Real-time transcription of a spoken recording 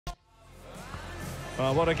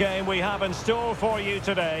Well, what a game we have in store for you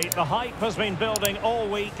today. The hype has been building all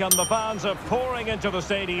week and the fans are pouring into the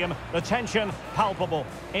stadium. The tension palpable.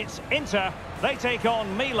 It's Inter. They take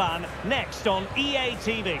on Milan next on EA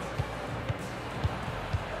TV.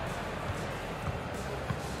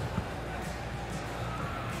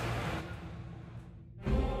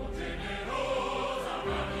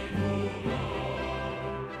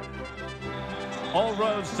 All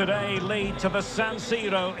roads today lead to the San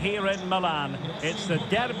Siro here in Milan. It's the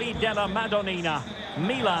Derby della Madonnina,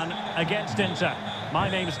 Milan against Inter.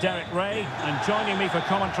 My name's Derek Ray, and joining me for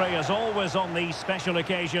commentary as always on these special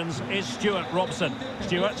occasions is Stuart Robson.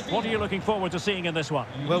 Stuart, what are you looking forward to seeing in this one?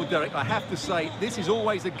 Well, Derek, I have to say, this is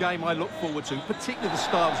always a game I look forward to, particularly the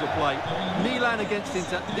styles of play. Milan against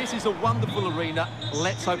Inter, this is a wonderful arena.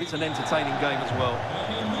 Let's hope it's an entertaining game as well.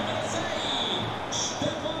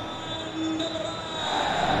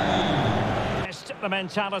 The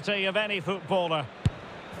mentality of any footballer.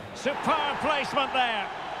 Superb placement there.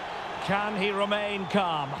 Can he remain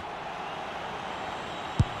calm?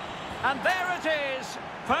 And there it is,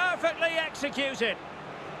 perfectly executed.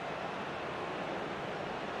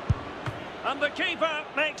 And the keeper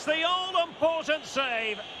makes the all-important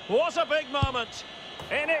save. What a big moment.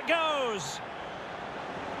 In it goes.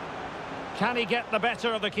 Can he get the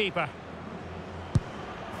better of the keeper?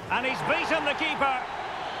 And he's beaten the keeper.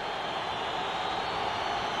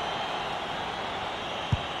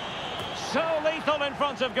 So lethal in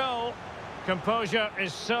front of goal. Composure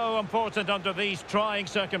is so important under these trying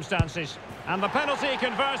circumstances. And the penalty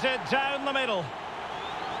converted down the middle.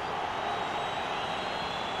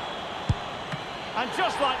 And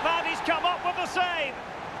just like that, he's come up with the save.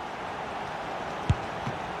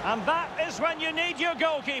 And that is when you need your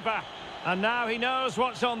goalkeeper. And now he knows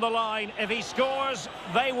what's on the line. If he scores,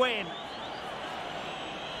 they win.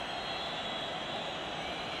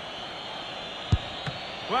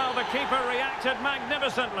 Well, the keeper reacted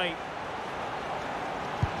magnificently.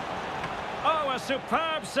 Oh, a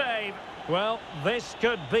superb save. Well, this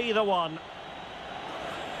could be the one.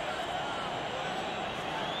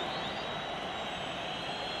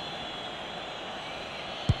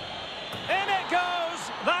 In it goes.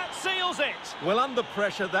 That seals it. Well, under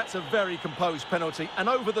pressure, that's a very composed penalty. And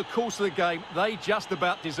over the course of the game, they just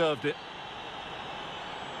about deserved it.